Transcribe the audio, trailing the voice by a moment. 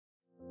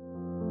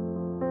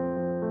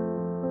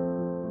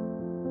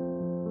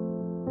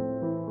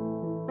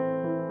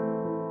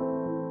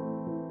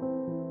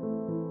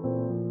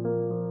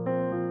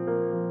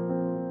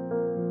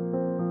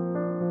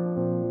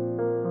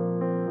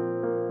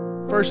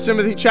First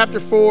Timothy chapter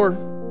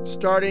 4,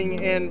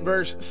 starting in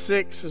verse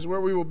 6 is where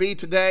we will be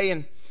today.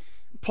 And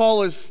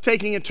Paul is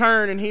taking a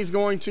turn and he's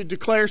going to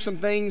declare some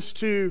things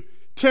to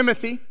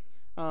Timothy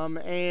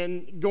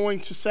and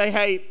going to say,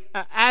 hey,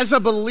 as a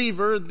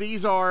believer,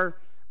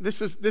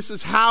 this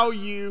is how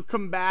you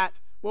combat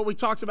what we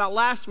talked about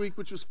last week,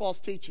 which was false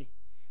teaching.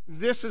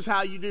 This is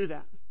how you do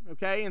that,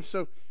 okay? And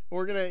so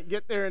we're going to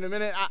get there in a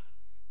minute.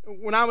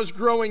 When I was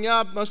growing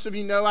up, most of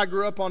you know I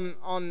grew up on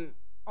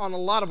a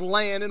lot of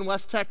land in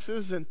West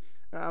Texas, and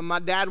my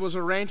dad was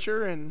a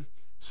rancher, and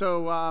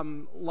so a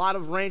lot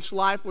of ranch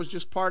life was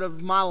just part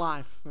of my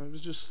life. It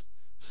was just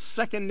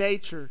second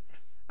nature.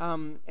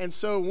 And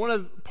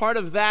so part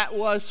of that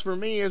was for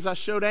me is I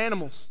showed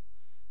animals.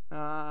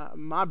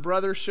 My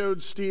brother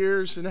showed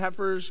steers and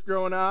heifers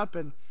growing up,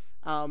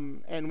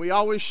 and we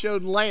always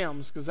showed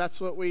lambs because that's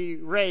what we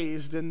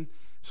raised. And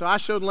so I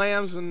showed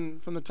lambs,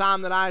 and from the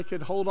time that I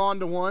could hold on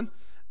to one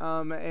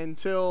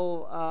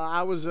until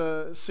I was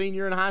a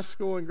senior in high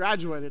school and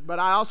graduated. But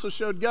I also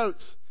showed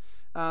goats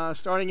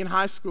starting in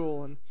high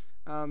school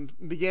and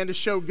began to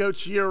show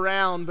goats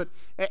year-round. But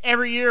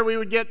every year we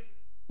would get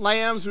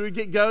lambs, we would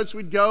get goats,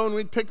 we'd go and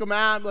we'd pick them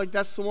out, like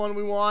that's the one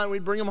we want,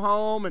 we'd bring them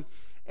home.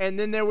 And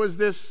then there was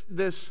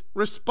this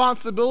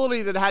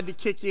responsibility that had to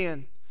kick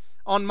in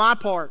on my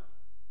part,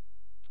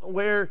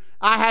 where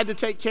I had to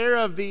take care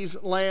of these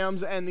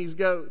lambs and these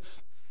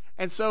goats.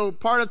 And so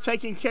part of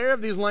taking care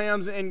of these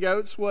lambs and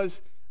goats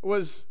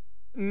was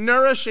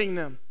nourishing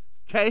them,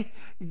 okay?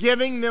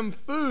 Giving them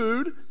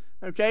food,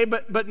 okay?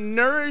 But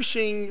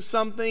nourishing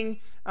something,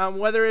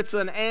 whether it's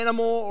an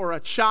animal or a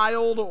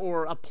child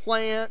or a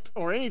plant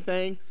or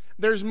anything,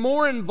 there's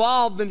more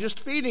involved than just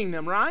feeding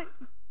them, right?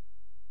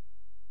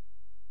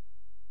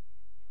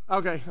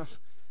 Okay.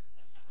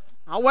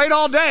 I'll wait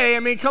all day.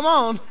 I mean, come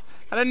on.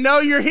 I didn't know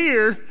you're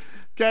here.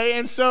 Okay,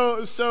 and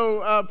so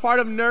part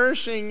of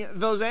nourishing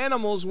those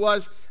animals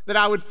was that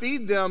I would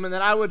feed them and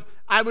that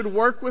I would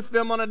work with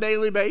them on a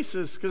daily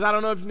basis. Because I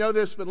don't know if you know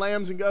this, but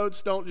lambs and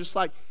goats don't just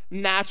like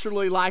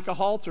naturally like a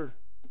halter.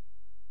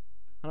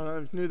 I don't know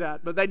if you knew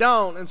that, but they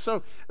don't. And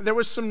so there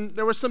was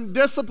some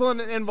discipline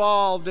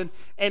involved,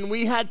 and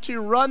we had to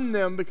run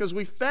them because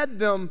we fed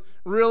them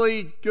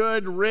really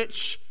good,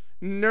 rich,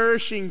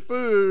 nourishing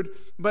food,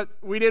 but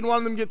we didn't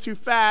want them to get too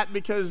fat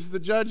because the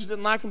judge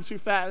didn't like them too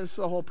fat. It's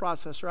the whole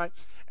process, right?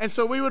 And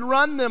so we would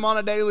run them on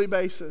a daily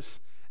basis.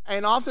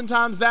 And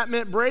oftentimes that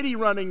meant Brady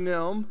running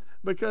them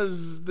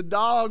because the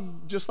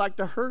dog just liked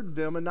to herd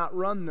them and not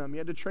run them. You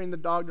had to train the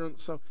dog to run.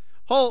 So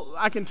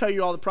I can tell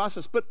you all the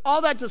process. But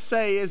all that to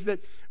say is that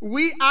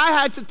I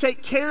had to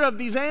take care of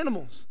these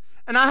animals.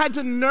 And I had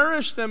to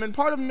nourish them, and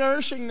part of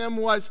nourishing them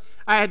was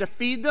I had to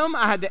feed them,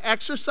 I had to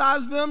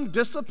exercise them,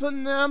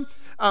 discipline them,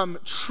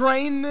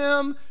 train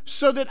them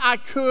so that I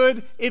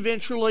could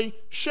eventually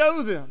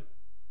show them,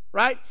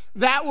 right?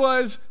 That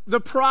was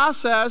the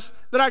process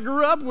that I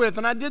grew up with,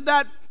 and I did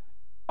that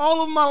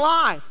all of my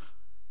life.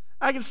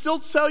 I can still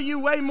tell you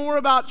way more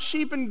about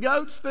sheep and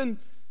goats than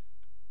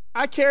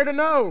I care to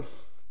know,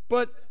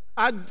 but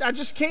I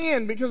just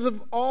can because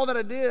of all that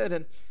I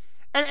did.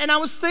 And I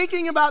was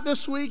thinking about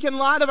this week in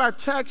light of our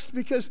text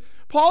because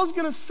Paul's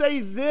going to say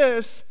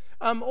this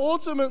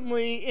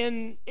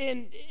ultimately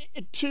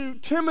to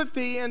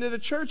Timothy and to the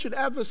church at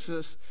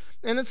Ephesus.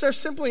 And it's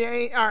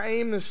our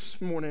aim this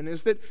morning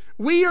is that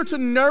we are to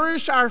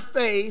nourish our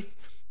faith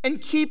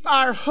and keep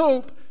our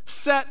hope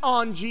set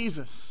on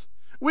Jesus.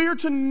 We are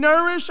to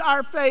nourish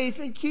our faith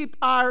and keep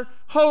our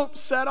hope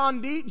set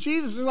on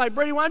Jesus. And like,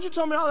 Brady, why did you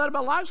tell me all that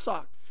about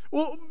livestock?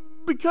 Well,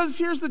 because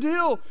here's the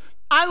deal.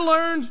 I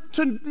learned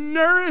to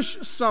nourish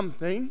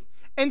something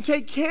and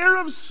take care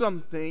of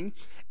something,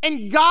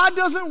 and God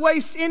doesn't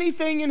waste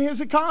anything in His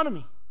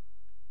economy.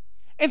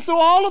 And so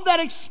all of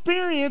that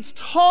experience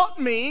taught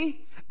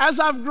me as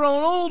I've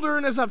grown older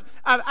and as I've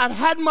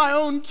had my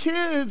own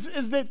kids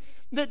is that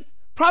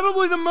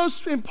probably the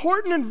most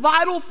important and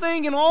vital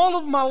thing in all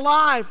of my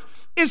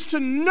life is to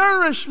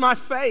nourish my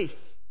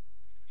faith,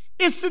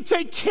 is to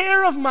take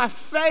care of my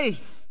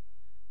faith.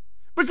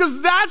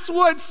 Because that's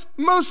what's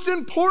most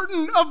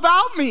important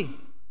about me.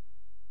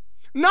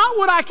 Not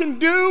what I can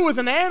do with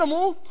an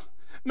animal,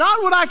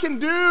 not what I can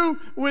do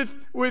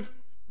with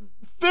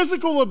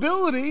physical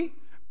ability,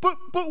 but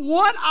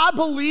what I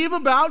believe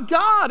about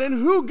God and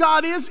who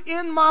God is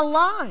in my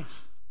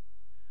life.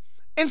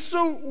 And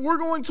so we're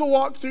going to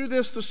walk through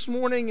this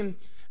morning in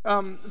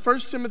 1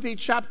 Timothy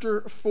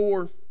chapter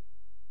 4,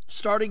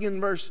 starting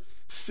in verse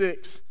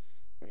 6.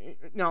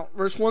 Now,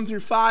 verse 1 through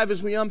 5,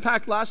 as we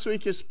unpacked last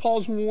week, is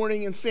Paul's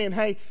warning and saying,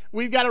 hey,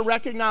 we've got to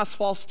recognize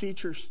false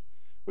teachers.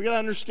 We've got to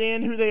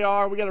understand who they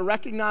are. We've got to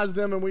recognize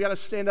them, and we've got to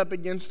stand up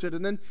against it.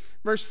 And then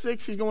verse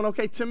 6, he's going,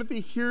 okay,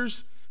 Timothy,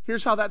 here's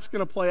how that's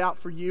going to play out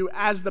for you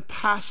as the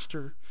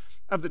pastor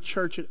of the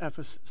church at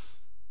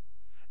Ephesus.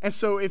 And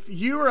so if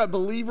you are a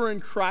believer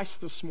in Christ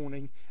this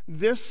morning,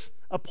 this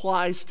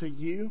applies to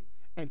you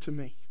and to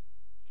me.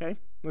 Okay?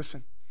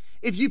 Listen.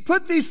 If you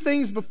put these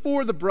things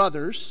before the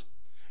brothers,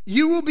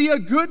 you will be a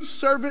good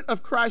servant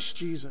of Christ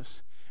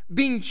Jesus,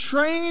 being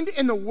trained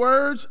in the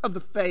words of the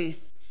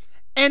faith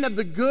and of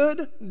the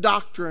good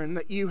doctrine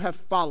that you have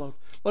followed.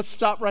 Let's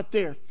stop right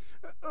there.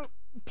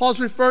 Paul's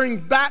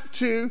referring back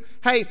to,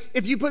 hey,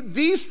 if you put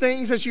these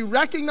things as you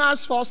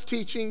recognize false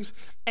teachings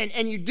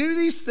and you do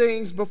these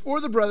things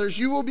before the brothers,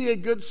 you will be a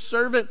good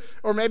servant,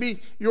 or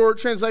maybe your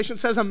translation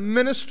says a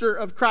minister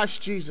of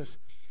Christ Jesus,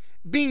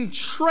 being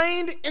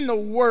trained in the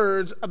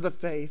words of the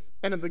faith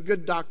and of the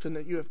good doctrine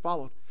that you have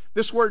followed.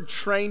 This word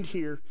trained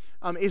here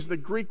is the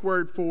Greek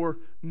word for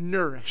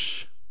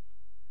nourish,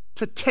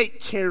 to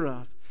take care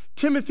of.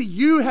 Timothy,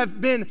 you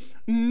have been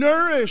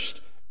nourished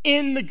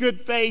in the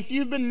good faith.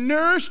 You've been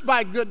nourished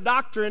by good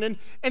doctrine.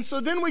 And so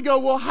then we go,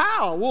 well,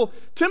 how? Well,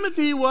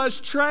 Timothy was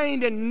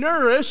trained and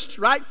nourished,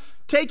 right?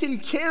 Taken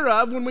care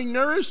of. When we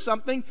nourish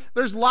something,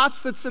 there's lots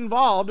that's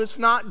involved. It's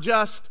not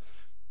just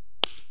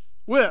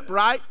whip,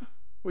 right?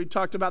 We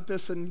talked about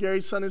this in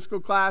Gary's Sunday school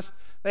class.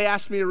 They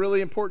asked me a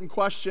really important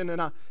question,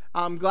 and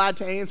I'm glad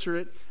to answer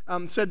it.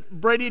 Said,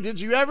 Brady,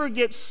 did you ever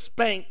get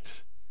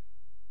spanked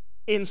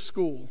in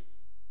school,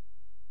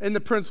 in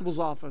the principal's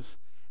office?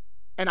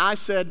 And I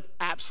said,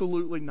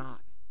 absolutely not.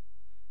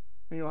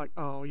 And you're like,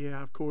 oh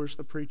yeah, of course,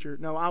 the preacher.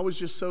 No, I was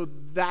just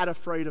that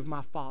afraid of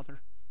my father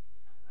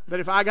that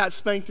if I got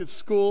spanked at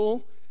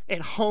school,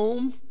 at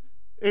home,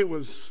 it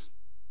was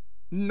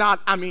not,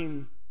 I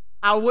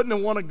wouldn't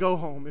have wanted to go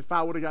home if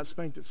I would have got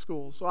spanked at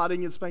school. So I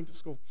didn't get spanked at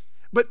school.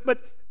 But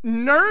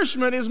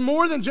nourishment is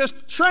more than just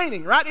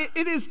training, right?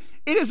 It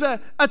is a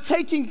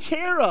taking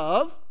care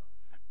of.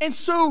 And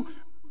so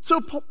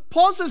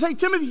Paul says, hey,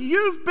 Timothy,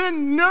 you've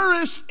been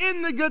nourished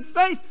in the good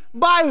faith.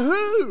 By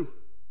who?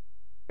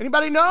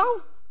 Anybody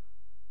know?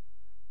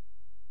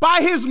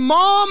 By his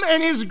mom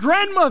and his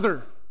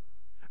grandmother.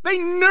 They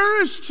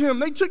nourished him.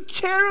 They took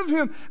care of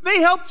him.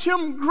 They helped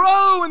him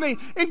grow, and they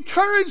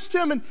encouraged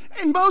him.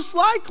 And most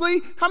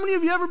likely, how many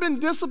of you ever been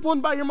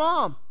disciplined by your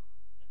mom?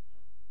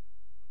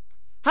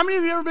 How many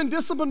of you ever been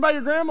disciplined by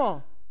your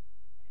grandma?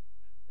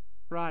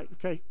 Right,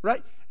 okay,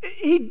 right?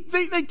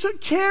 They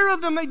took care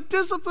of them, they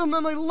disciplined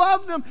them, they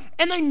loved them,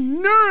 and they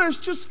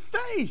nourished his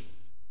faith.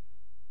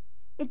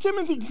 And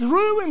Timothy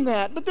grew in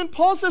that. But then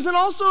Paul says, and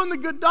also in the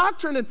good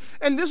doctrine,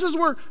 and this is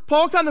where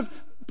Paul kind of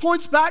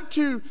points back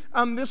to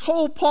this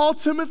whole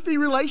Paul-Timothy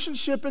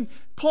relationship, and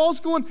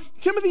Paul's going,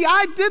 Timothy,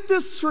 I did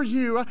this for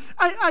you.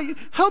 I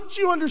helped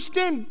you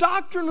understand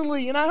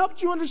doctrinally, and I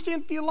helped you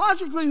understand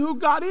theologically who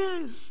God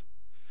is.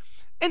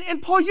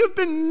 And Paul, you've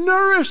been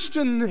nourished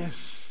in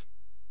this.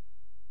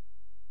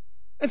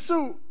 And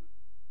so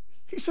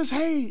he says,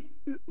 hey,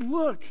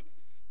 look,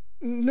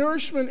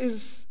 nourishment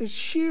is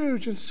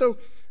huge. And so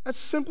that's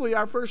simply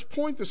our first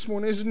point this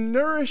morning, is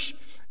nourish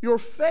your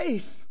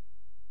faith.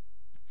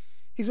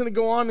 He's going to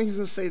go on and he's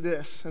going to say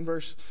this in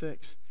verse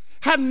 6.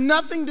 Have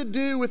nothing to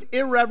do with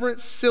irreverent,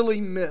 silly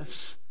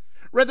myths.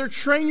 Rather,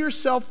 train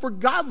yourself for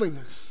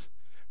godliness.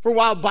 For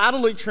while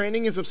bodily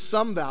training is of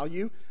some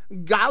value,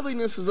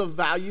 godliness is of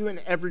value in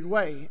every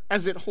way,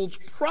 as it holds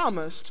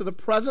promise to the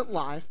present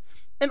life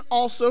and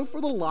also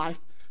for the life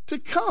to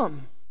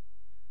come.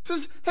 It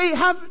says, hey,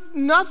 have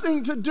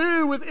nothing to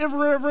do with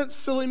irreverent,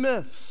 silly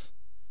myths,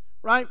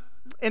 right?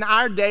 In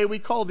our day, we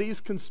call these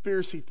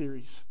conspiracy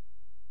theories.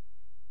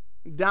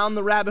 Down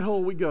the rabbit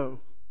hole we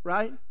go,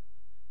 right?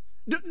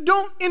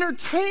 Don't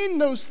entertain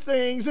those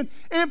things. And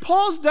in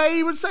Paul's day,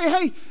 he would say,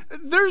 hey,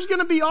 there's going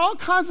to be all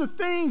kinds of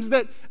things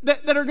that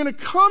are going to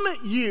come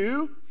at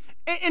you.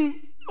 And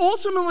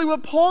ultimately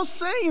what Paul's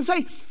saying is,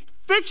 hey,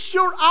 fix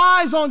your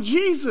eyes on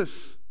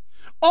Jesus.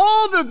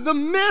 All the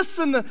myths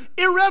and the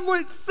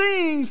irreverent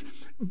things,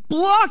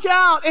 block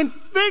out and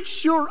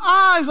fix your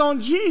eyes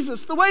on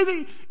Jesus. The way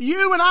that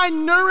you and I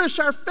nourish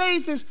our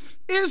faith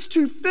is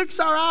to fix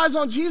our eyes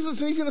on Jesus.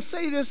 And he's going to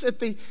say this at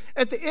the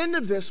end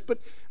of this. But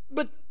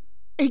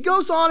he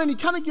goes on and he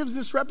kind of gives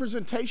this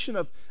representation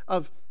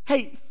of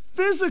hey,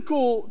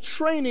 physical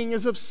training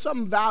is of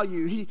some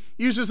value. He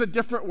uses a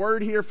different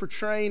word here for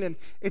train, and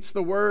it's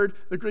the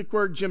Greek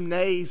word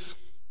gymnase.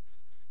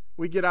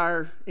 We get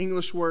our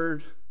English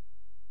word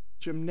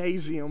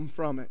gymnasium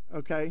from it,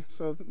 okay?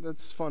 So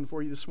that's fun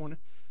for you this morning.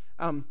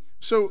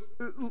 So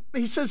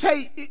he says,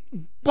 hey,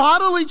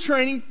 bodily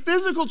training,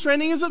 physical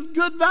training is of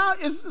good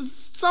value,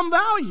 is some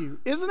value,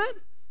 isn't it?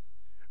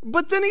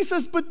 But then he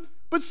says,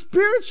 but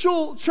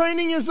spiritual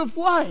training is of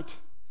what?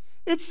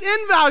 It's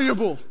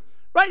invaluable,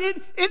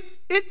 right?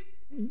 It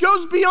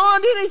goes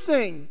beyond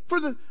anything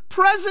for the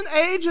present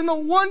age and the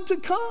one to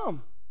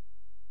come.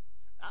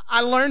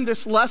 I learned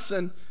this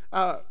lesson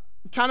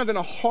kind of in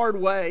a hard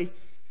way.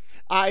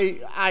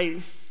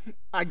 I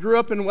grew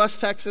up in West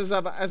Texas,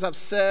 as I've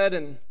said,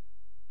 and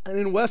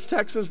in West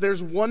Texas,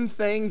 there's one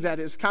thing that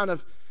is kind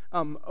of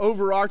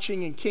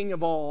overarching and king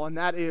of all, and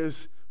that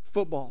is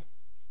football.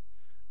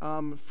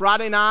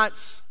 Friday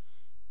nights,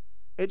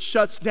 it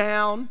shuts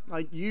down.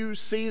 Like you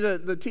see the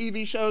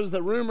TV shows,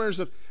 the rumors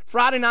of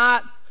Friday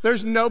night,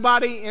 there's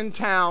nobody in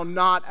town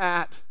not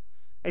at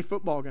a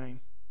football game.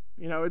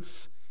 You know,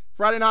 it's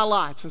Friday Night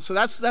Lights. And so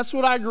that's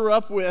what I grew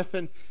up with.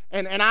 And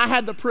I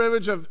had the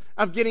privilege of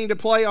getting to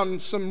play on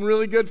some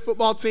really good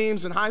football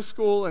teams in high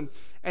school. And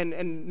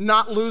and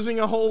not losing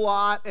a whole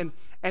lot.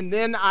 And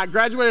then I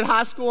graduated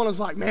high school and I was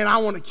like, man, I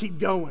want to keep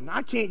going.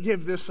 I can't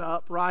give this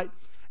up, right?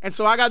 And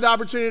so I got the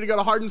opportunity to go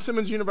to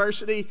Hardin-Simmons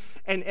University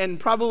and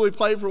probably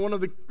play for one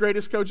of the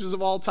greatest coaches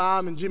of all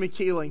time, and Jimmy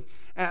Keeling,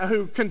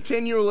 who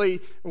continually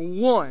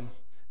won.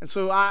 And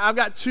so I've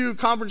got 2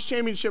 conference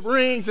championship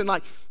rings, and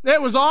like,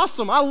 it was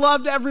awesome. I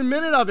loved every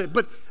minute of it.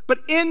 But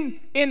in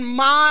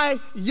my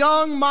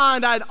young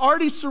mind, I'd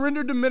already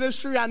surrendered to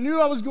ministry. I knew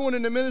I was going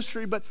into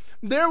ministry, but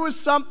there was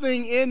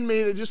something in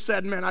me that just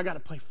said, man, I got to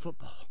play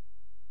football.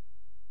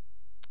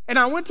 And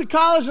I went to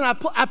college and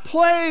I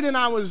played, and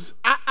I was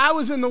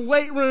in the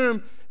weight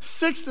room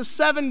 6 to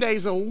 7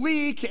 days a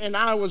week, and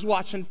I was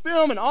watching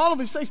film and all of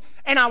these things,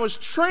 and I was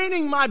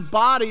training my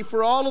body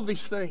for all of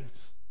these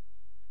things.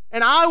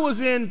 And I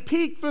was in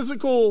peak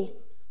physical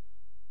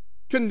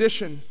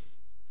condition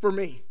for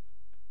me,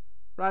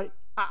 right?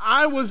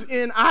 I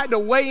had to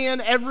weigh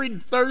in every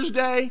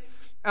Thursday,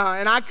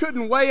 and I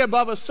couldn't weigh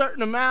above a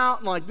certain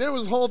amount. Like, there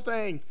was a whole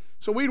thing.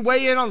 So we'd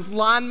weigh in on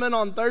linemen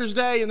on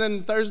Thursday, and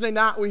then Thursday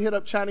night we hit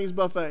up Chinese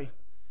buffet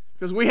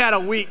because we had a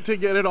week to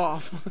get it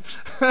off.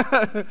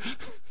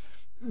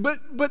 But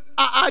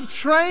I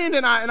trained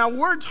and I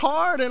worked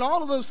hard and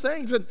all of those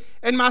things.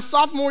 And my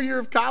sophomore year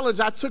of college,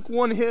 I took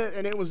one hit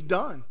and it was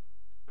done.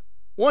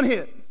 One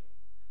hit.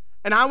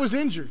 And I was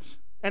injured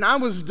and I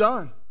was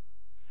done.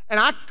 And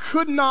I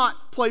could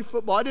not play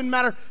football. It didn't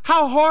matter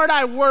how hard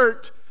I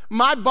worked.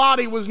 My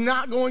body was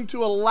not going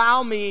to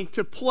allow me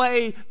to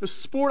play the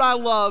sport I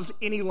loved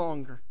any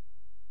longer.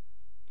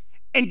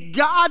 And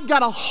God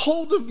got a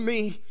hold of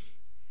me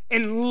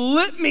and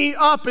lit me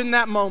up in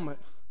that moment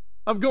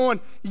of going,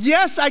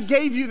 yes, I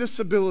gave you this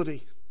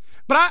ability.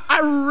 But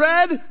I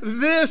read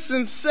this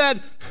and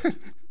said,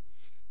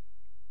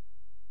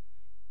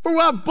 for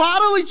while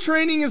bodily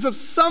training is of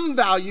some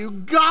value,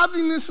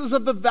 godliness is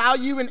of the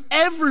value in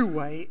every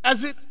way,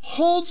 as it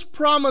holds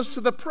promise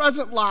to the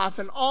present life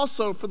and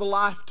also for the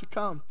life to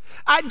come.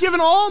 I'd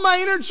given all my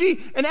energy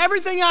and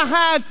everything I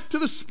had to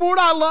the sport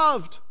I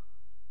loved.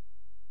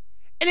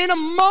 And in a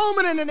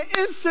moment, in an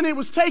instant, it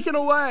was taken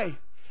away.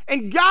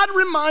 And God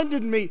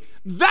reminded me,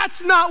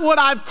 that's not what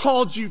I've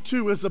called you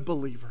to as a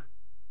believer.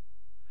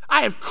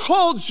 I have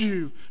called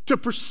you to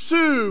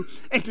pursue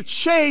and to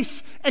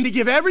chase and to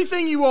give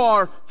everything you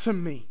are to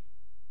me.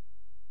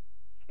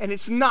 And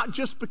it's not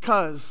just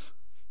because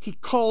he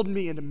called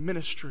me into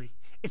ministry.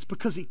 It's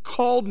because he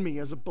called me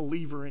as a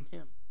believer in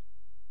him.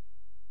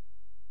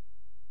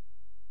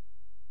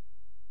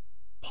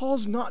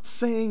 Paul's not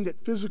saying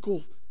that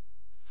physical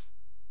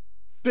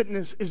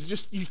fitness is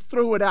just you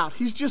throw it out.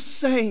 He's just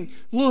saying,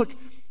 look,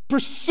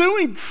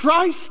 pursuing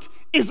Christ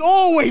is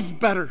always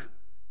better.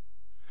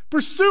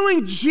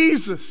 Pursuing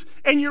Jesus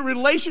and your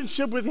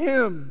relationship with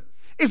him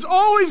is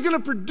always going to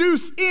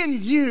produce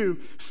in you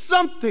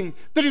something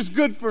that is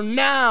good for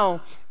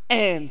now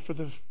and for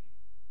the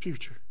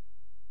future.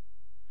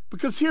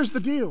 Because here's the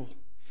deal.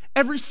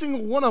 Every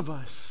single one of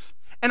us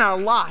in our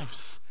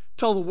lives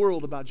tell the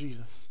world about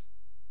Jesus.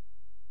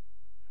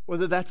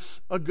 Whether that's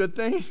a good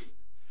thing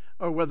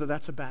or whether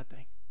that's a bad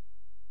thing.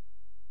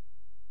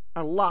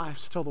 Our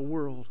lives tell the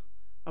world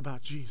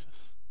about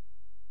Jesus.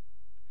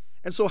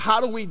 And so how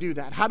do we do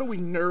that? How do we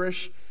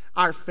nourish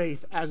our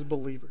faith as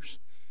believers?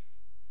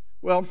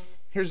 Well,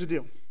 here's the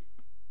deal.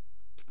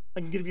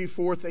 I can give you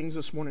 4 things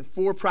this morning,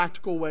 4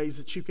 practical ways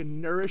that you can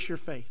nourish your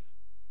faith.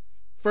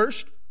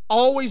 First,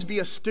 always be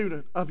a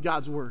student of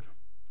God's word.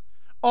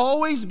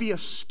 Always be a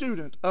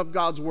student of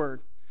God's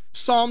word.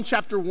 Psalm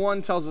chapter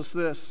 1 tells us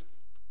this.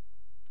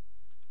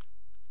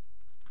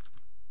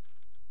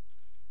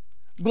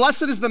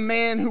 Blessed is the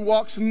man who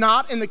walks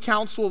not in the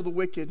counsel of the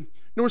wicked,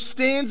 nor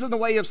stands in the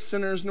way of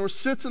sinners, nor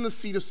sits in the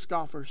seat of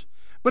scoffers.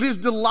 But his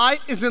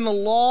delight is in the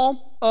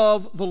law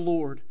of the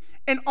Lord.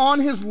 And on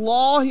his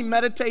law he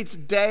meditates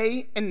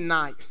day and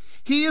night.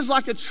 He is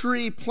like a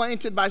tree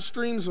planted by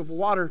streams of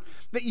water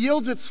that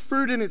yields its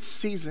fruit in its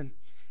season.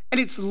 And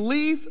its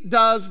leaf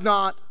does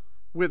not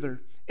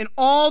wither. In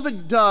all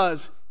that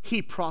does,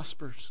 he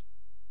prospers.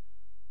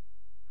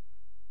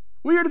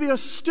 We are to be a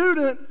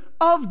student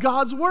of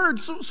God's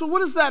word. So what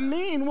does that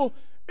mean? Well,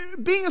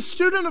 being a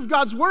student of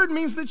God's word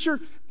means that you're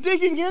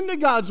digging into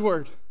God's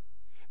word,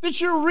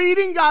 that you're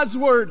reading God's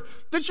word,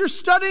 that you're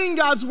studying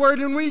God's word.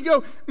 And when you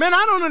go, man,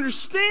 I don't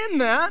understand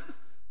that,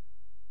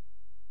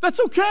 that's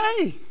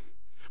okay.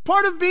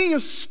 Part of being a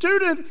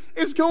student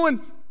is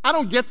going, I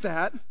don't get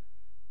that,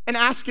 and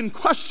asking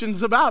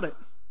questions about it.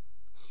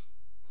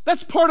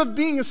 That's part of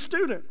being a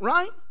student,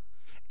 right?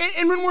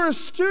 And when we're a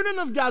student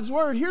of God's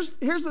word, here's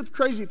the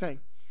crazy thing.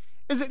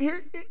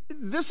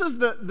 This is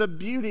the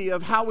beauty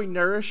of how we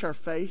nourish our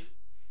faith,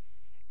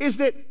 is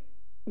that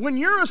when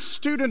you're a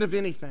student of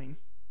anything,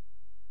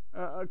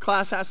 a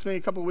class asked me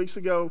a couple of weeks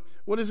ago,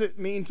 what does it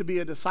mean to be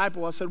a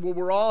disciple? I said, well,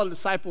 we're all a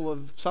disciple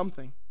of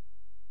something.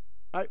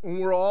 Right? When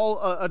we're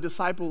all a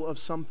disciple of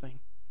something.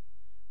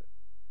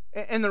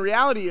 And the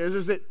reality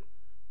is that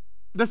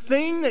the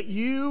thing that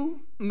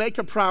you make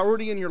a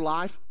priority in your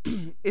life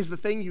is the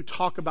thing you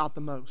talk about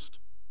the most.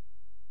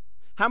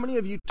 How many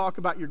of you talk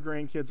about your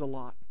grandkids a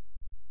lot?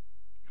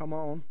 Come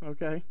on,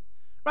 okay.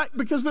 Right,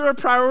 because they're a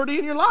priority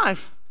in your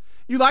life.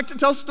 You like to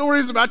tell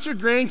stories about your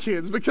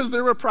grandkids because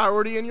they're a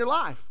priority in your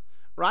life,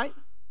 right?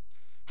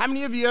 How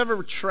many of you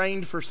ever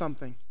trained for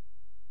something?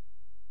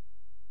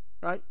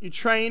 Right? You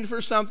trained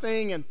for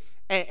something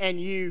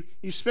and you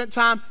spent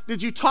time.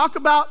 Did you talk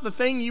about the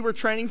thing you were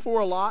training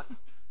for a lot?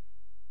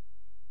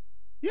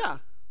 Yeah.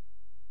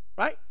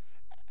 Right?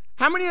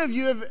 How many of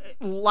you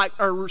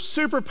are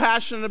super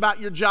passionate about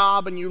your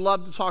job and you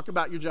love to talk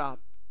about your job?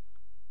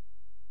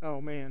 Oh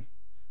man.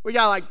 We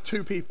got like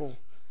 2 people.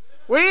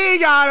 We need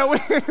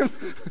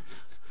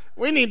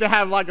to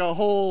have like a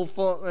whole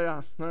full,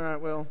 yeah. All right,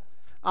 well,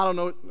 I don't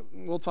know.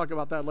 We'll talk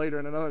about that later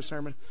in another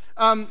sermon.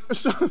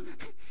 So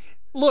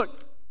look,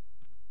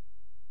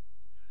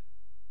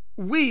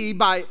 we,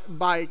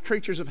 by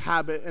creatures of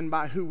habit and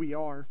by who we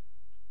are,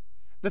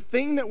 the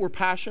thing that we're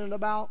passionate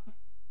about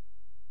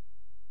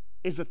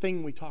is the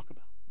thing we talk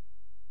about,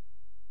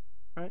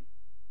 right?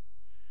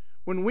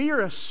 When we are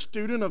a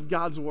student of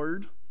God's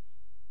Word,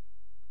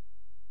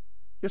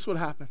 guess what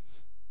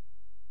happens?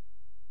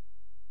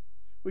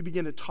 We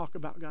begin to talk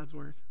about God's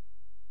Word.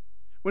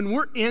 When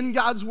we're in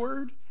God's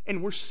Word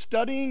and we're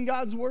studying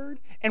God's Word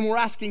and we're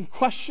asking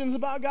questions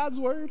about God's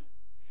Word,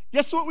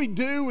 guess what we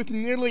do with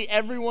nearly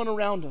everyone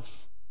around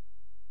us?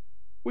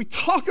 We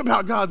talk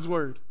about God's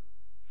Word.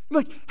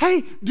 Like,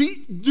 hey, do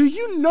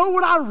you know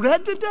what I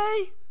read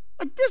today?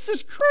 Like, this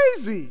is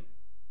crazy.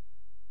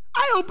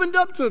 I opened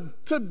up to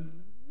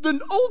the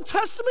Old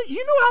Testament.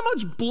 You know how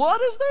much blood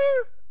is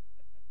there?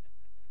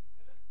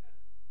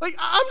 Like,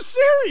 I'm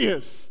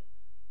serious.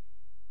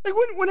 Like,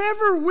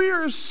 whenever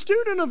we're a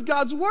student of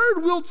God's Word,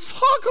 we'll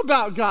talk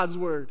about God's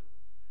Word.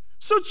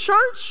 So,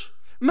 church,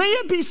 may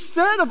it be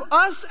said of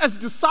us as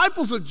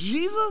disciples of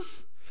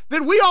Jesus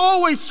that we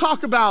always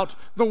talk about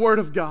the Word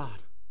of God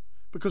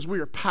because we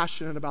are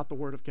passionate about the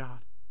Word of God.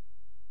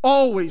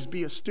 Always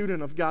be a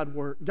student of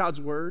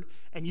God's Word,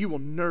 and you will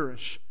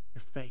nourish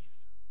your faith.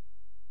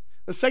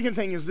 The second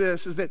thing is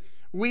this, is that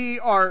we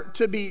are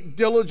to be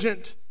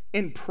diligent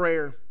in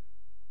prayer.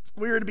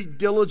 We are to be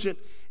diligent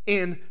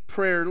in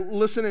prayer.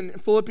 Listen, in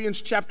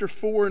Philippians chapter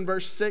 4 and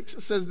verse 6,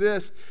 it says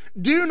this: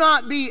 do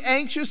not be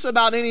anxious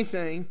about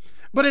anything,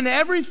 but in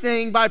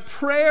everything by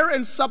prayer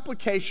and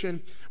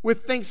supplication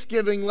with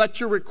thanksgiving, let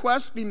your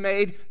requests be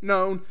made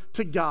known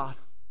to God.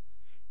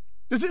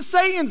 Does it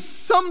say in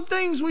some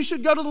things we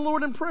should go to the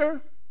Lord in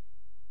prayer?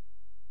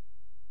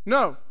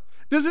 No.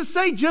 Does it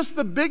say just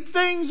the big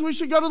things we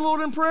should go to the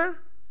Lord in prayer?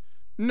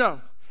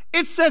 No.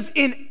 It says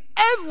in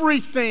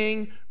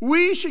everything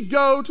we should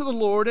go to the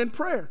Lord in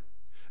prayer.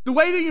 The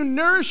way that you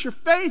nourish your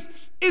faith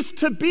is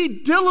to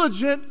be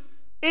diligent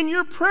in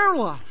your prayer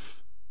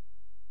life.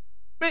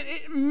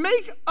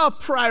 Make a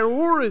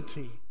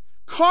priority.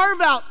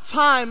 Carve out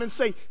time and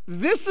say,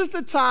 this is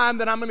the time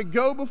that I'm going to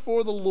go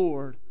before the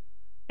Lord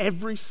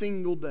every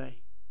single day.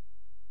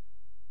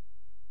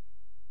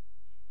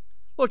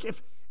 Look,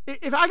 if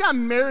I got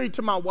married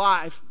to my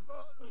wife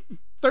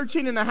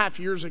 13 and a half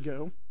years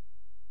ago,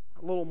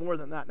 a little more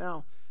than that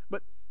now,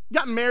 but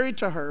got married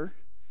to her,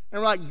 and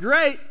we're like,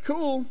 great,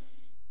 cool,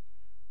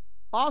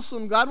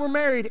 awesome, glad we're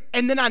married,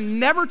 and then I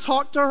never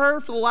talked to her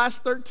for the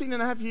last 13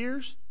 and a half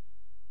years,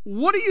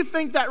 what do you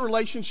think that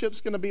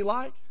relationship's going to be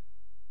like?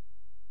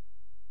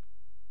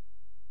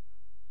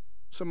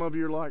 Some of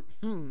you are like,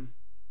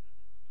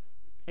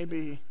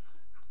 maybe,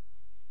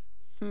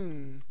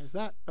 is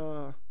that,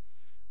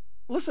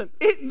 listen,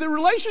 the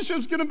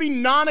relationship's going to be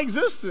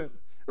non-existent.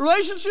 The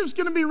relationship's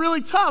going to be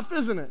really tough,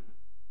 isn't it?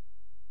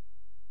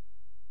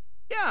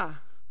 Yeah.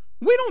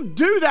 We don't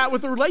do that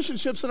with the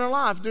relationships in our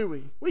life, do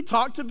we? We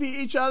talk to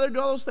each other, do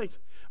all those things.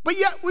 But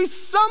yet we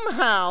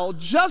somehow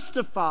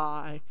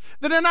justify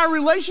that in our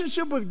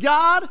relationship with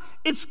God,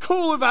 it's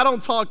cool if I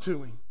don't talk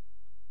to Him.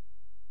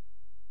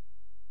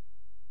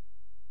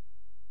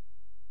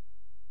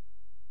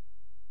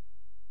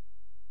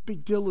 Be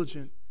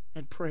diligent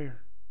in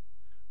prayer.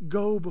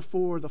 Go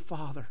before the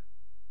Father.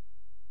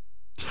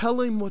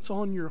 Tell Him what's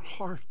on your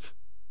heart.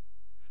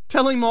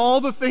 Tell Him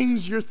all the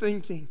things you're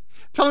thinking.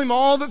 Tell Him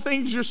all the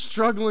things you're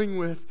struggling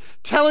with.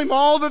 Tell Him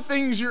all the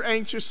things you're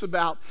anxious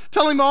about.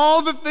 Tell Him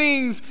all the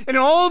things and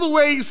all the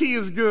ways He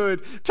is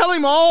good. Tell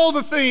Him all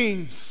the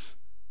things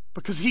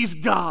because He's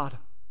God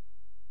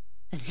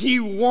and He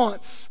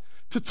wants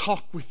to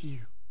talk with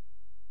you.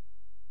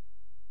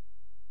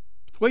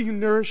 The way you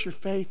nourish your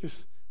faith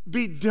is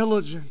be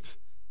diligent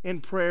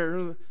in prayer.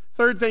 The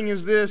third thing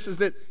is this, is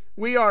that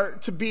we are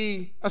to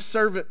be a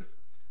servant.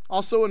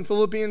 Also in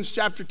Philippians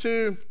chapter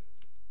 2,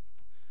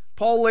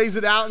 Paul lays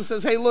it out and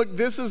says, hey, look,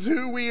 this is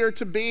who we are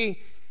to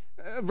be.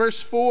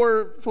 Verse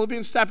 4,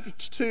 Philippians chapter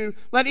 2,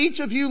 let each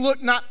of you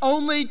look not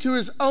only to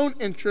his own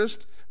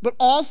interest, but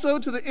also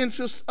to the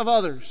interest of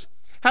others.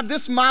 Have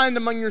this mind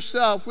among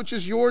yourself, which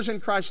is yours in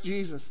Christ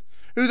Jesus,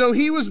 who though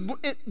he was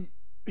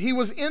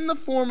in the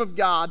form of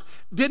God,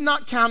 did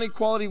not count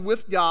equality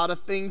with God a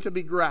thing to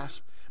be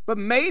grasped, but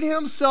made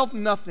himself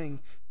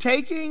nothing,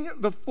 taking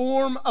the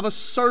form of a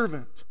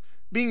servant,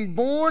 being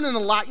born in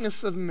the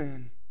likeness of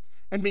men,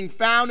 and being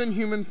found in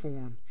human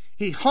form.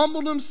 He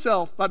humbled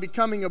himself by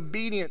becoming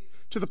obedient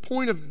to the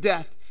point of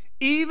death,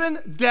 even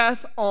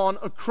death on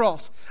a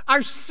cross.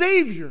 Our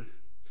Savior,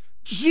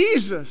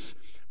 Jesus,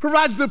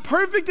 provides the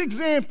perfect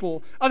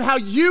example of how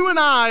you and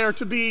I are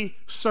to be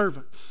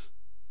servants.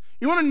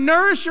 You want to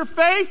nourish your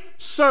faith?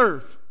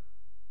 Serve.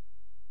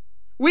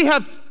 We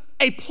have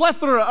a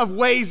plethora of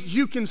ways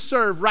you can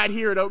serve right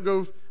here at Oak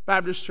Grove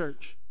Baptist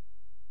Church.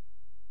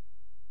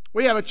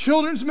 We have a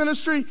children's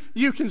ministry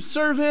you can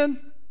serve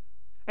in.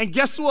 And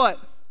guess what?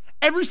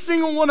 Every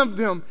single one of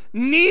them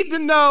need to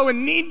know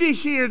and need to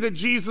hear that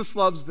Jesus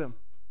loves them.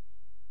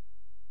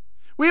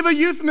 We have a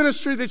youth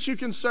ministry that you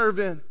can serve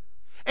in.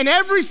 And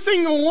every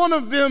single one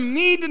of them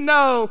need to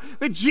know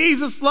that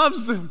Jesus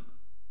loves them.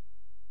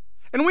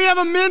 And we have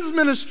a men's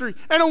ministry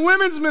and a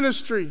women's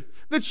ministry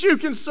that you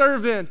can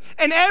serve in.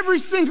 And every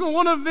single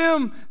one of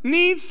them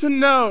needs to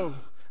know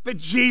that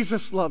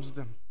Jesus loves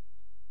them.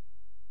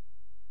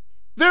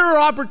 There are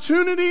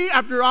opportunity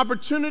after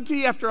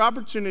opportunity after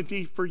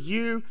opportunity for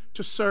you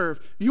to serve.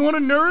 You want to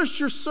nourish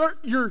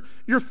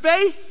your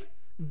faith?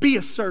 Be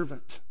a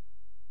servant.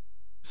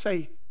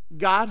 Say,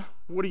 God,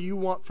 what do you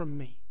want from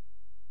me?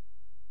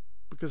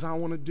 Because I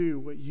want to do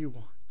what you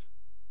want.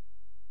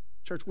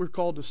 Church, we're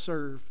called to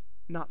serve,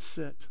 not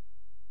sit.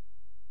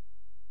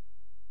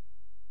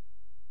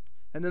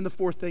 And then the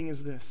fourth thing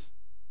is this,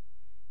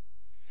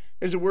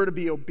 is that we're to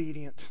be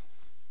obedient.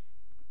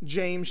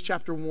 James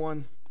chapter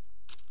 1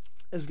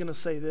 is going to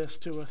say this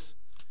to us.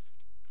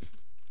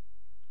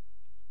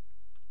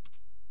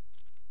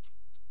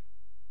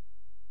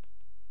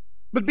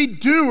 But be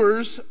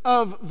doers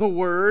of the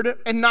word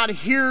and not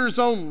hearers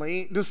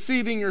only,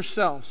 deceiving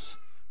yourselves.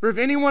 For if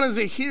anyone is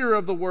a hearer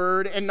of the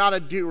word and not a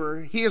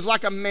doer, he is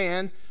like a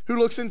man who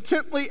looks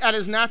intently at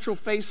his natural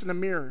face in a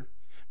mirror.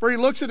 For he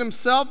looks at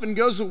himself and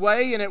goes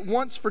away and at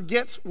once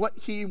forgets what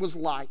he was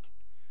like.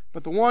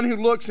 But the one who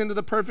looks into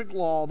the perfect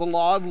law, the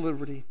law of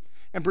liberty,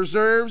 and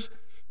preserves,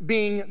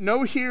 being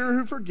no hearer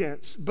who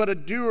forgets, but a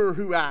doer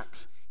who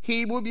acts,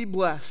 he will be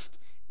blessed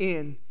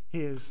in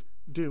his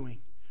doing.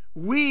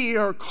 We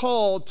are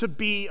called to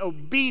be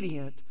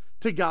obedient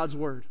to God's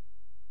word.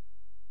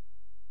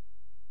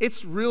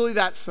 It's really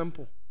that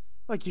simple.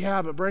 Like,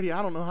 yeah, but Brady,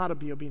 I don't know how to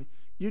be obedient.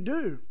 You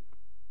do.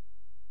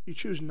 You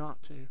choose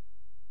not to.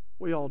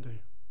 We all do.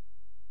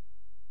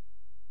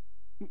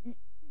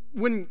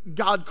 When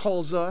God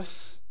calls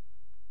us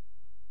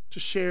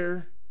to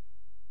share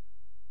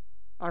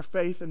our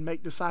faith and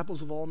make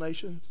disciples of all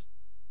nations,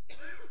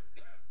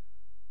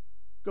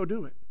 go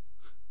do it.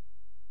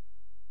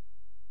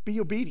 Be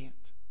obedient.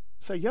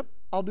 Say, yep,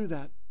 I'll do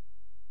that.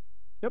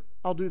 Yep,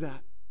 I'll do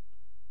that.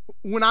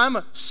 When I'm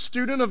a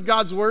student of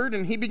God's word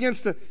and he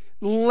begins to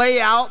lay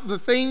out the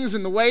things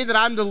and the way that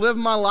I'm to live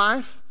my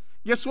life,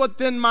 guess what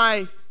then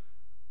my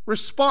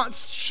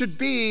response should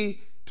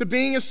be to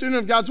being a student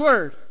of God's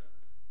word?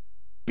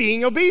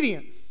 Being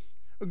obedient.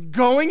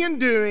 Going and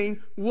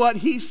doing what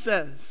he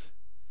says.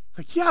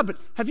 Like, yeah, but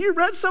have you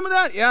read some of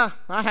that? Yeah,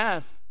 I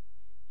have.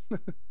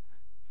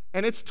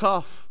 And it's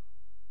tough.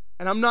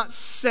 And I'm not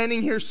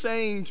standing here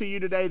saying to you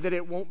today that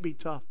it won't be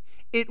tough.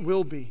 It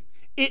will be.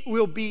 It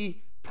will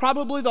be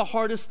probably the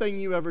hardest thing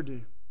you ever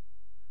do.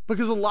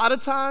 Because a lot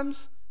of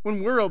times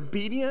when we're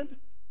obedient,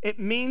 it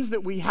means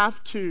that we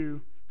have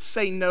to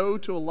say no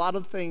to a lot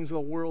of things the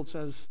world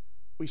says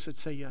we should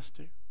say yes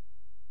to.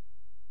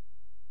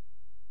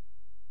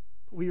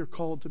 But we are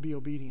called to be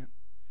obedient.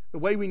 The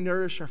way we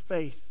nourish our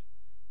faith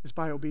is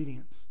by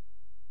obedience.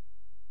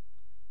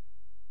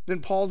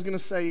 Then Paul's going to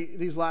say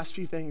these last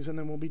few things and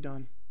then we'll be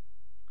done.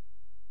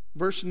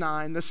 Verse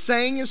 9, the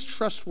saying is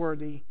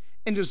trustworthy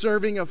and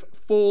deserving of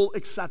full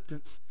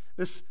acceptance.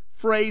 This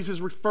phrase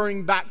is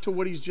referring back to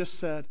what he's just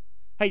said.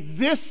 Hey,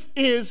 this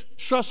is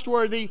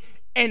trustworthy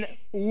and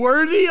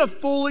worthy of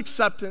full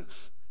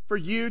acceptance for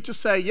you to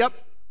say, yep,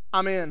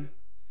 I'm in.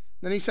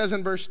 Then he says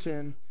in verse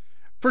 10,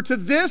 for to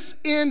this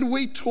end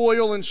we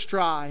toil and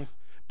strive,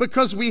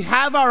 because we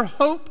have our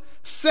hope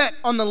set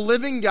on the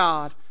living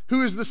God,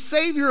 who is the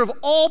Savior of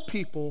all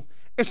people,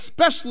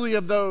 especially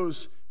of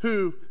those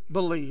who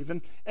believe.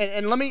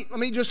 And let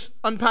me just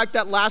unpack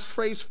that last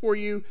phrase for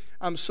you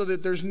so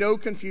that there's no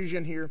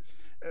confusion here.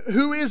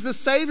 Who is the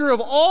Savior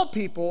of all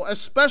people,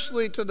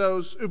 especially to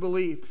those who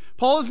believe.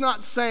 Paul is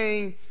not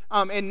saying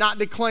and not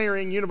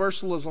declaring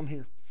universalism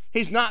here.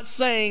 He's not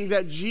saying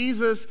that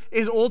Jesus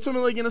is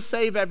ultimately going to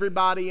save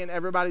everybody and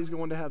everybody's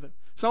going to heaven.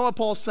 It's not what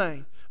Paul's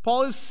saying.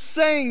 Paul is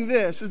saying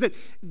this, is that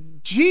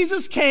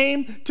Jesus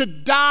came to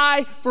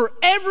die for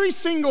every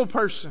single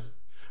person.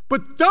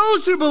 But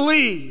those who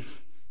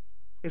believe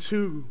is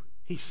who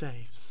he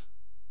saves.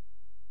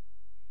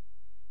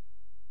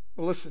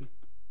 Well, listen.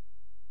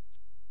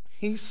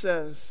 He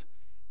says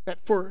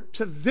that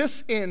to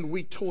this end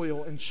we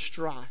toil and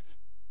strive.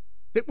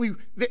 That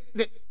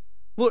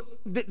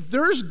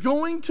there's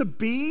going to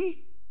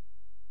be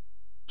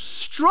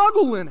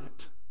struggle in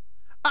it.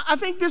 I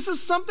think this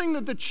is something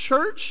that the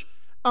church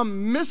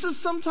misses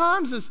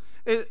sometimes.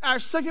 Our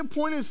second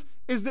point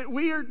is that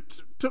we are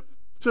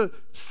to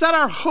set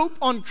our hope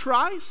on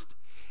Christ.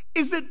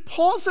 is that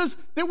Paul says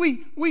that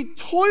we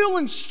toil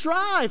and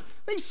strive.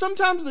 I think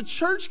sometimes the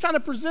church kind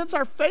of presents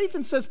our faith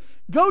and says,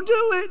 go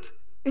do it.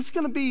 It's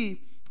going to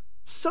be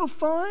so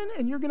fun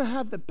and you're going to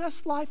have the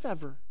best life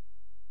ever.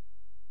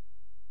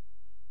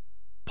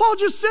 Paul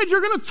just said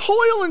you're going to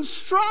toil and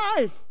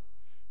strive.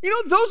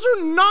 Those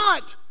are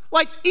not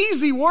like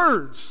easy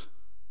words.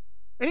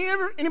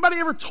 Anybody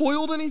ever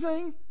toiled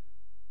anything?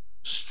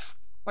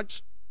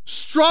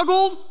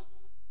 Struggled?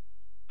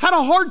 Had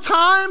a hard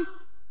time?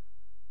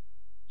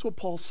 That's what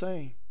Paul's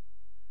saying.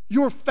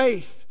 Your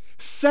faith,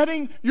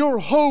 setting your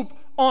hope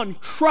on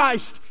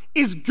Christ,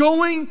 is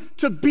going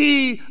to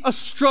be a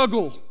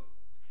struggle.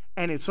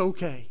 And it's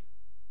okay.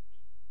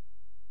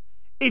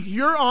 If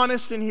you're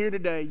honest in here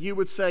today, you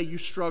would say you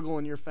struggle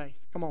in your faith.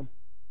 Come on.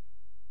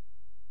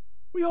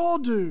 We all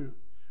do.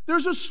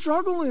 There's a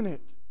struggle in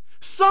it.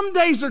 Some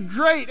days are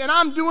great and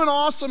I'm doing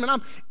awesome and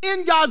I'm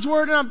in God's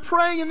word and I'm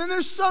praying, and then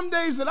there's some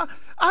days that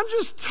I'm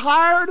just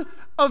tired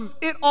of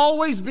it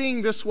always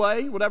being this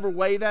way, whatever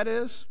way that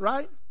is,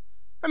 right?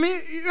 I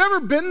mean, you ever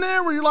been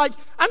there where you're like,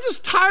 I'm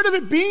just tired of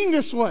it being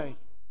this way?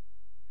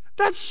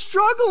 That's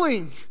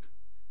struggling.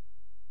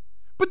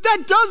 But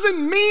that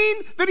doesn't mean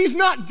that he's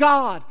not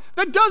God.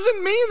 That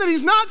doesn't mean that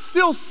he's not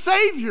still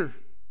Savior.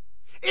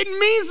 It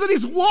means that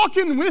he's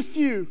walking with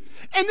you,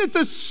 and that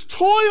the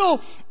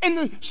toil and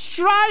the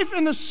strife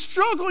and the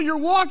struggle you're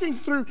walking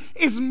through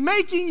is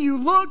making you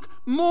look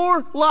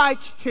more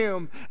like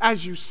him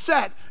as you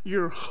set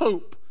your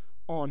hope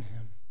on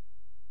him.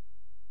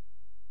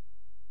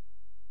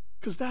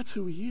 Because that's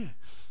who he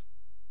is.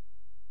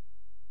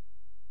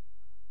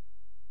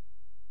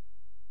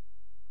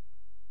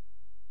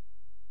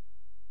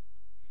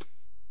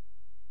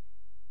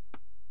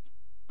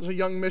 There's a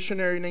young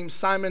missionary named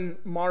Simon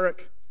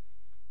Marek.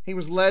 He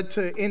was led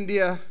to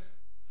India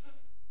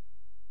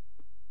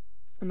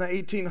in the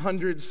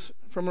 1800s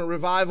from a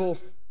revival.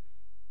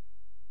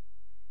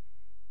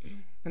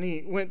 And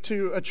he went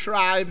to a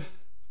tribe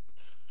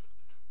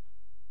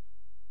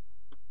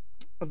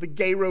of the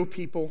Garo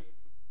people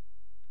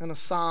in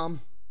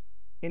Assam,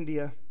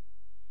 India.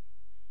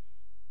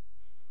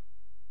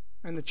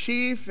 And the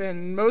chief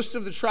and most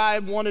of the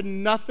tribe wanted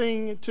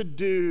nothing to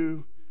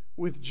do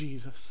with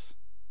Jesus.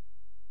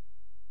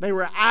 They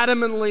were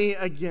adamantly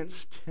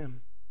against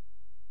him.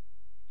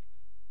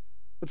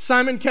 But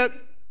Simon kept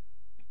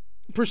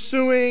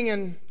pursuing,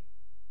 and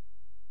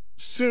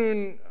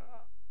soon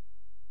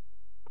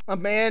a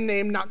man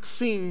named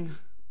Naksing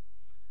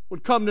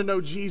would come to know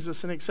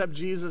Jesus and accept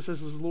Jesus as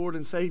his Lord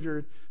and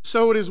Savior.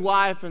 So would his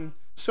wife, and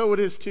so would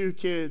his 2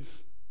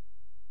 kids.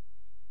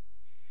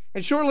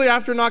 And shortly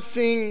after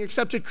Naksing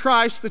accepted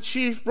Christ, the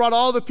chief brought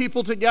all the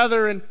people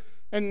together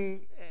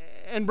and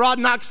brought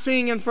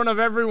Naksing in front of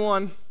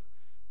everyone.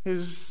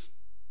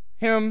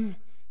 Him,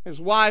 his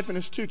wife, and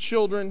his 2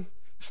 children,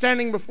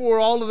 standing before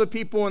all of the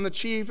people and the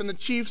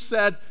chief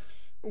said,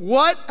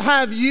 "What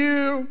have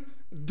you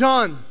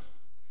done?"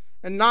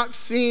 And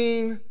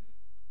Naksing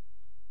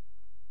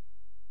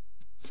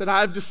said,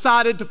 "I've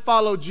decided to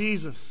follow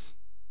Jesus."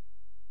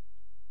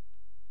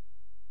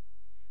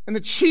 And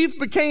the chief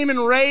became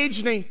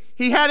enraged, and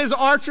he had his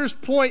archers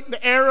point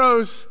the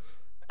arrows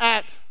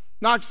at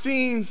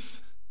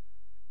Naksing's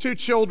 2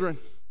 children.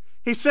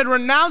 He said,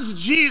 "Renounce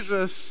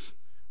Jesus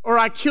or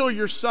I kill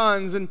your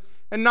sons." And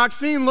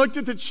Naksing looked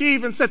at the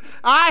chief and said,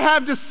 "I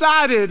have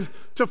decided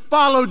to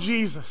follow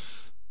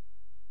Jesus."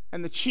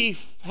 And the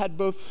chief had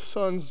both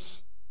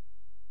sons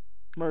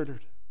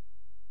murdered.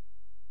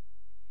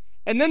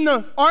 And then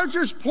the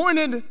archers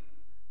pointed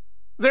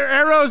their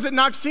arrows at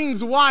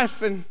Naksing's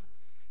wife and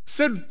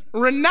said,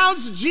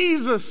 "Renounce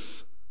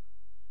Jesus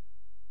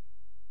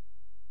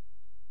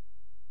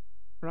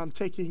or I'm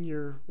taking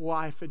your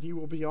wife and you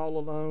will be all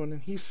alone."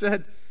 And he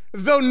said,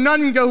 "Though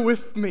none go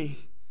with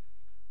me,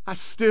 I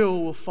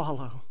still will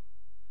follow."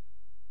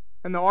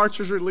 And the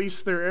archers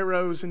released their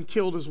arrows and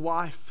killed his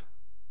wife.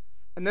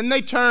 And then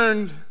they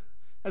turned,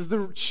 as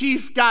the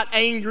chief got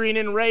angry and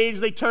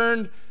enraged, they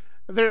turned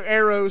their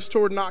arrows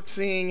toward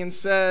Naksing and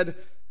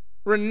said,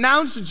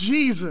 "Renounce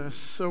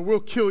Jesus or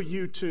we'll kill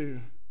you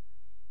too."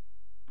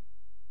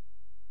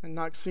 And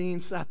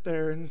Naksing sat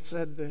there and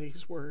said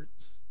these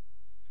words,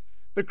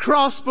 "The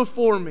cross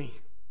before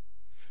me,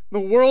 the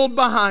world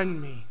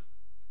behind me,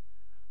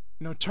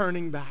 no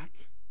turning back."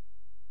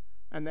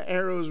 And the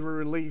arrows were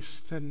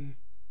released and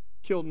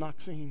killed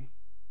Naksing.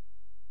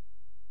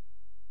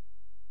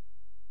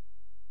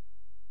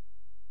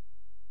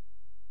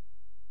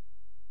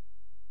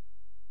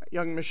 That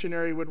young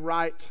missionary would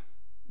write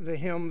the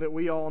hymn that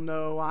we all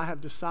know, "I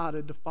have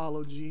decided to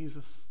follow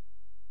Jesus."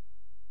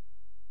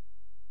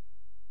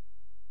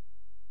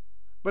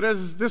 But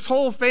as this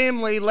whole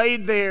family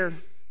laid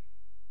there,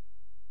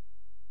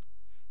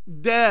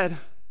 dead,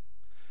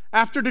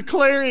 after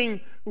declaring,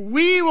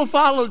 "We will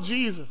follow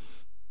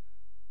Jesus,"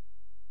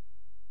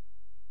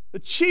 the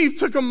chief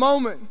took a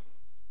moment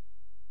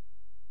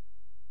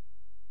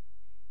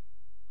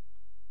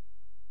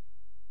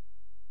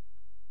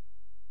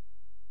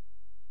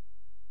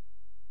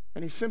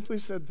and he simply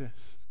said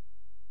this,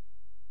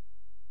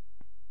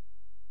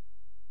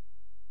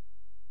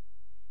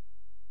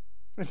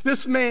 If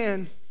this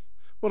man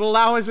would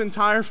allow his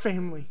entire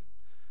family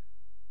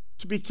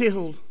to be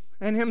killed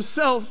and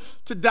himself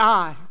to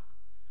die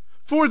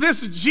for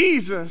this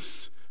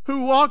Jesus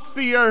who walked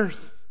the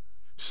earth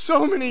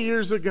so many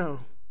years ago,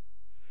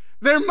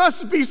 there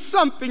must be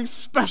something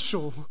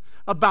special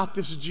about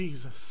this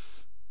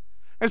Jesus.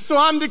 And so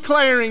I'm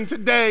declaring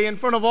today in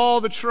front of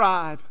all the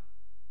tribe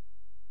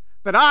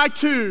that I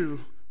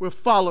too will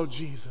follow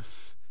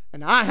Jesus,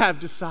 and I have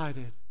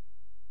decided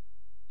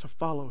to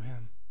follow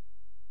him.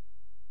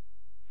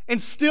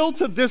 And still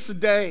to this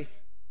day,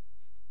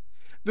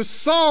 the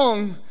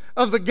song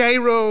of the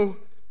Gero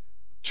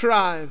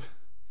tribe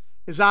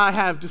is, I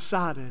have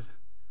decided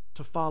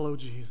to follow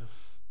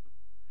Jesus.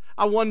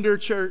 I wonder,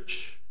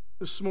 church,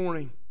 this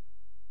morning,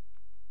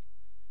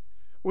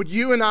 would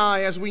you and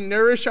I, as we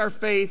nourish our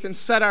faith and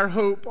set our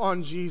hope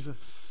on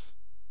Jesus,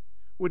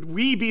 would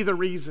we be the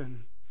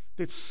reason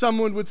that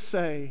someone would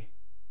say,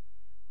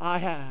 I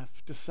have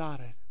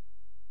decided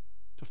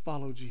to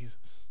follow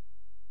Jesus?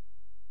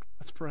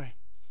 Let's pray.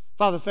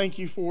 Father, thank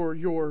you for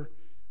your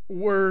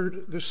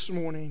word this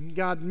morning.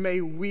 God,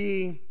 may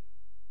we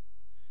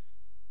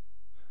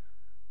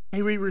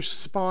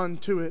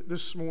respond to it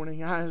this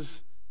morning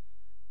as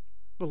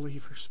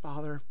believers,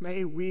 Father.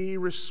 May we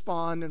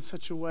respond in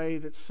such a way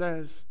that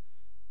says,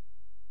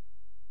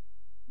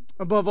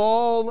 above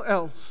all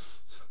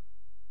else,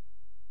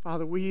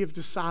 Father, we have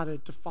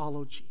decided to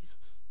follow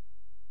Jesus.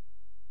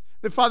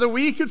 That, Father,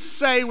 we could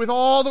say with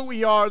all that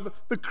we are,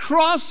 the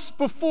cross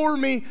before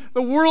me,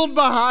 the world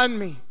behind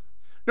me,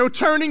 no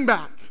turning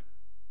back.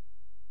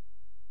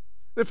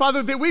 That,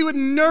 Father, that we would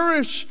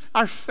nourish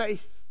our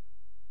faith.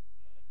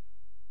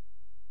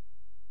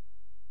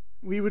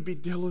 We would be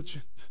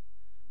diligent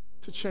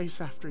to chase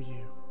after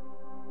you.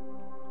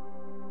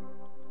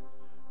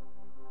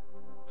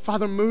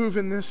 Father, move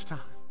in this time.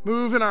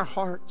 Move in our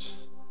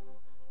hearts.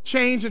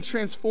 Change and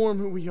transform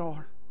who we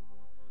are.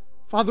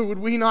 Father, would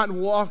we not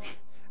walk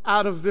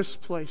out of this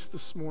place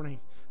this morning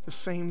the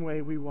same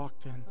way we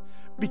walked in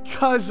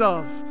because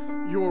of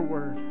your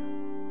word.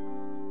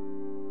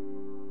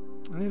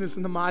 And it is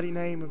in the mighty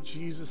name of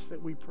Jesus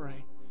that we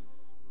pray.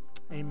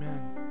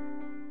 Amen.